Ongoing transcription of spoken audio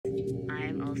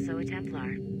also a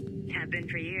Templar. Have been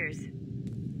for years.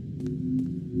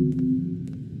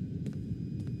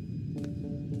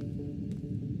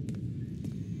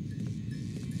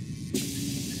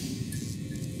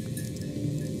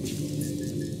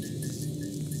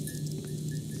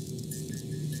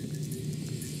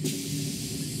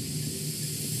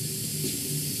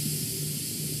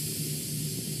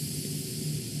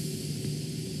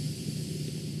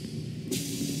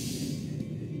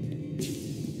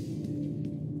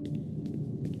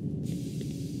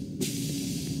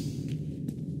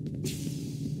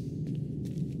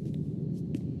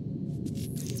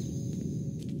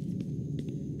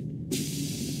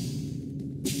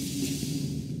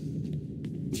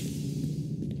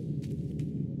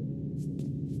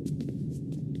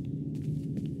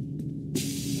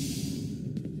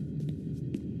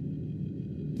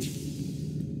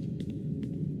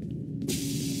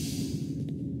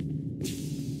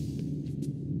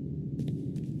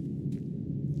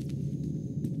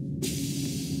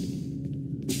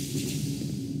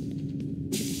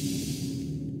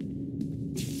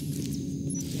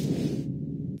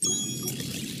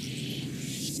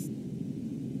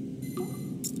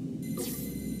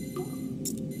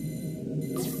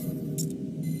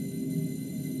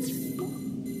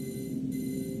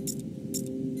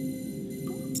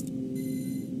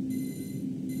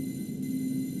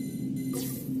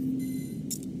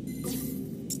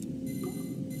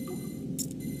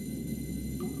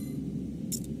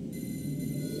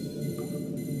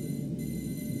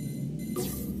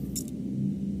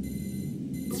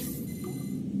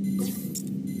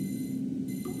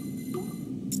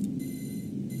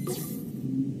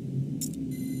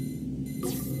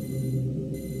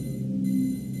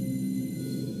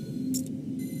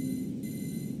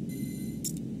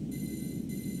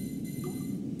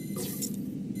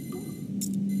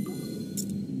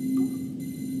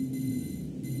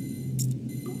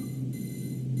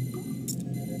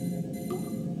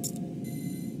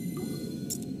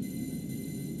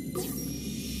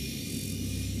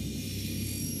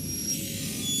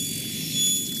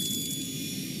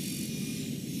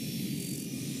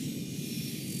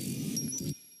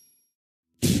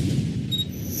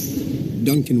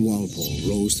 Duncan Walpole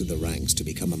rose through the ranks to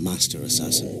become a master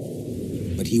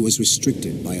assassin, but he was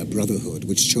restricted by a brotherhood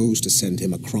which chose to send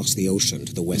him across the ocean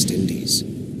to the West Indies,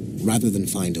 rather than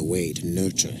find a way to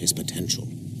nurture his potential.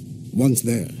 Once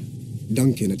there,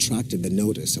 Duncan attracted the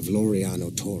notice of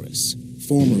Laureano Torres,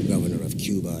 former governor of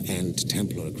Cuba and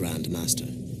Templar Grand Master.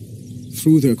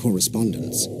 Through their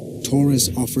correspondence,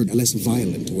 Torres offered a less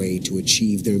violent way to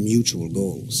achieve their mutual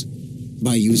goals,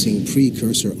 by using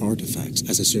precursor artifacts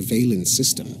as a surveillance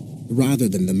system, rather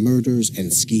than the murders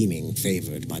and scheming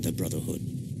favored by the Brotherhood.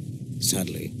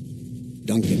 Sadly,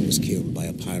 Duncan was killed by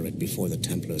a pirate before the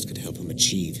Templars could help him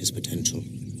achieve his potential.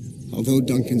 Although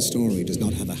Duncan's story does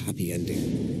not have a happy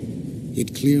ending,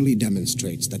 it clearly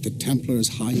demonstrates that the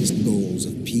Templars' highest goals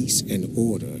of peace and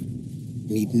order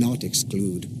need not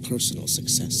exclude personal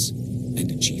success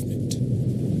and achievement.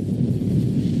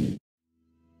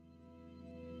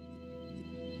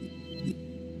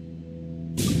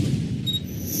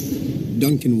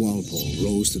 Duncan Walpole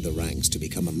rose through the ranks to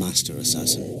become a master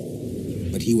assassin,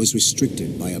 but he was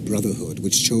restricted by a brotherhood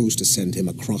which chose to send him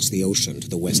across the ocean to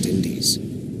the West Indies,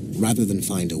 rather than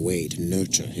find a way to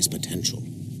nurture his potential.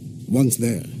 Once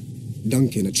there,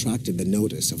 Duncan attracted the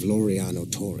notice of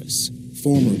Laureano Torres,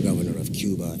 former governor of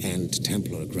Cuba and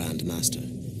Templar Grand Master.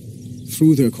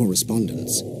 Through their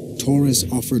correspondence, Torres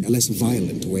offered a less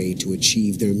violent way to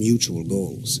achieve their mutual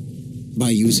goals, by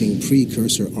using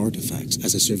precursor artifacts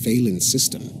as a surveillance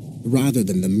system, rather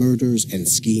than the murders and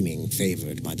scheming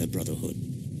favored by the Brotherhood.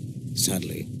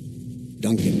 Sadly,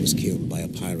 Duncan was killed by a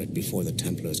pirate before the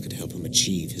Templars could help him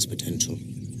achieve his potential.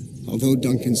 Although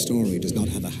Duncan's story does not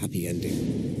have a happy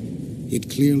ending,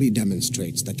 it clearly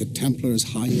demonstrates that the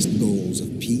Templars' highest goals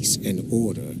of peace and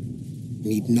order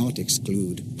need not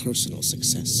exclude personal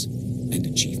success and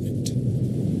achievement.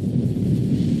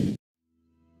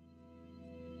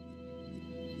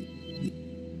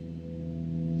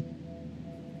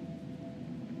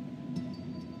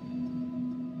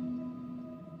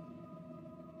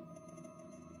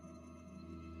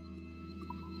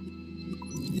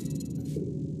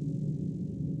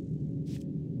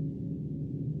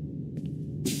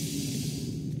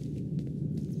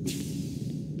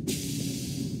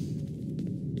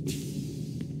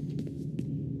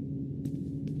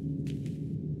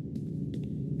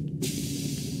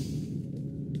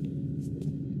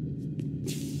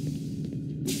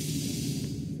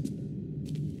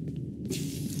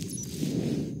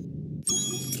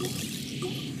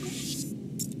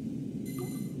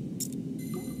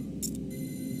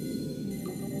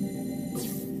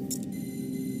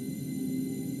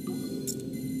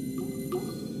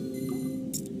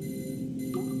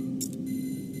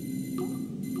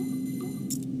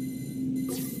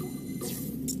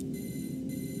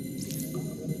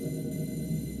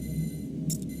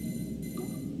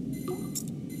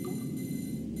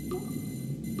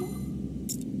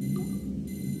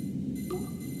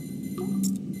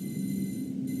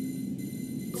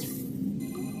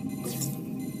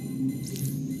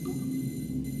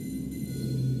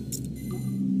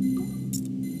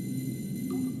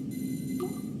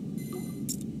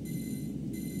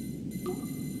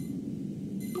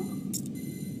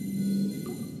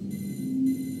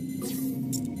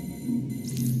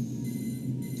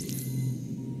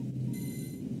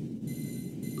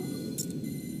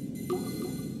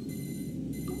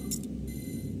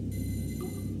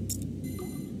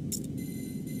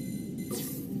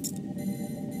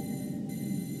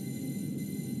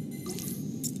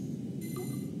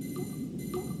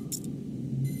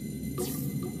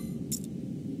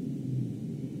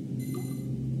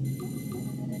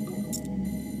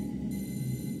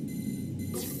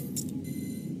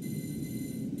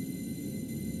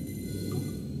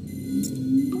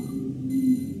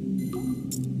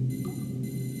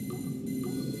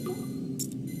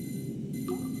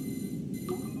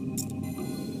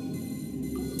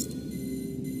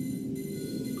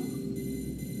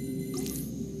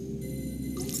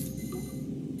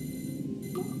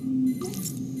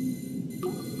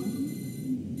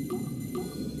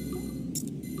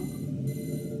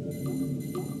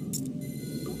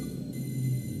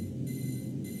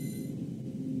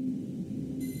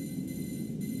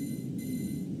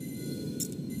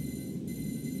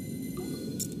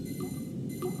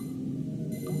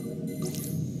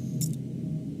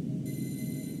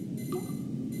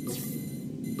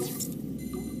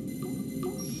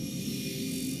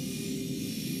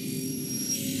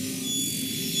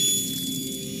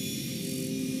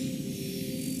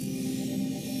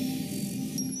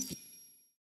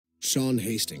 Sean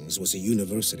Hastings was a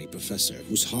university professor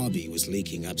whose hobby was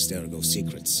leaking Abstergo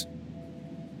secrets.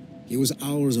 He was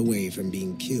hours away from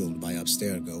being killed by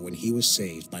Abstergo when he was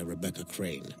saved by Rebecca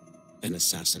Crane, an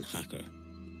assassin hacker.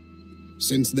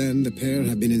 Since then, the pair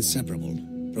have been inseparable,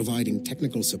 providing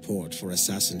technical support for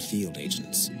assassin field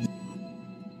agents.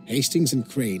 Hastings and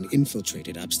Crane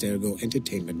infiltrated Abstergo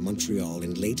Entertainment Montreal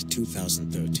in late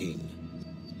 2013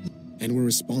 and were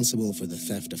responsible for the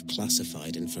theft of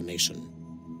classified information.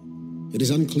 It is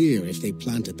unclear if they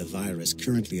planted the virus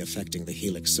currently affecting the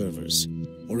Helix servers,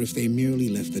 or if they merely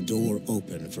left the door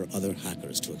open for other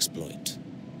hackers to exploit.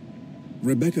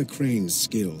 Rebecca Crane's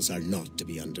skills are not to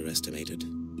be underestimated.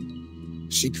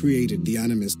 She created the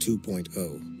Animus 2.0,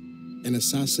 an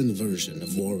assassin version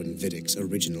of Warren Vidick's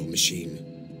original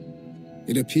machine.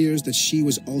 It appears that she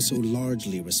was also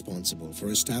largely responsible for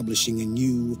establishing a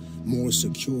new, more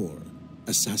secure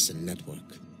assassin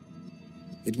network.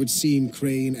 It would seem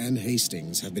Crane and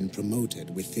Hastings have been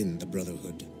promoted within the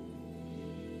Brotherhood.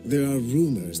 There are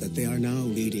rumors that they are now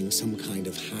leading some kind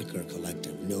of hacker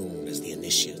collective known as the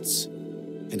Initiates,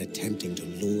 and attempting to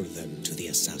lure them to the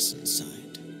assassin side.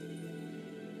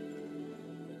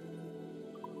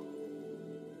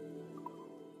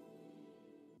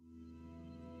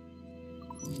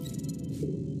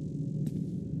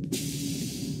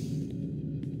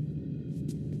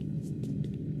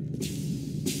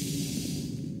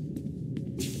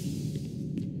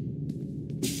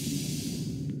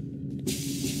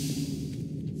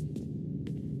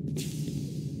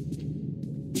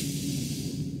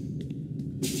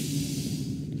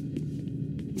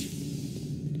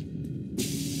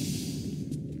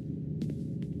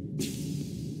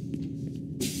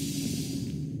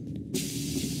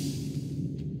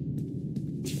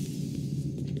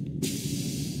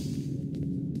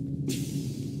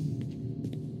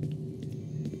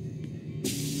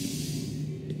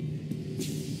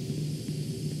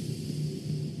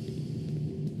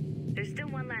 There's still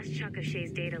one last chunk of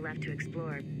Shay's data left to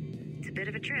explore. It's a bit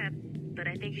of a trip, but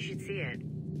I think you should see it.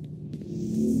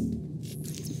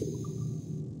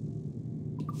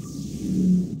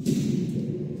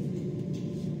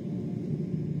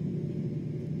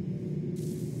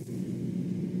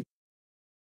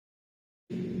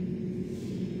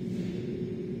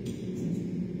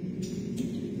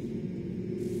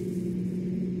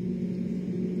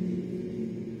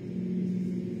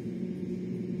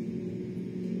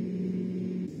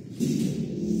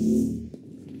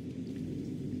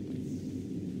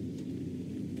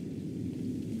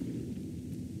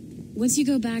 Once you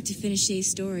go back to finish Shay's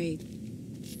story,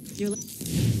 you're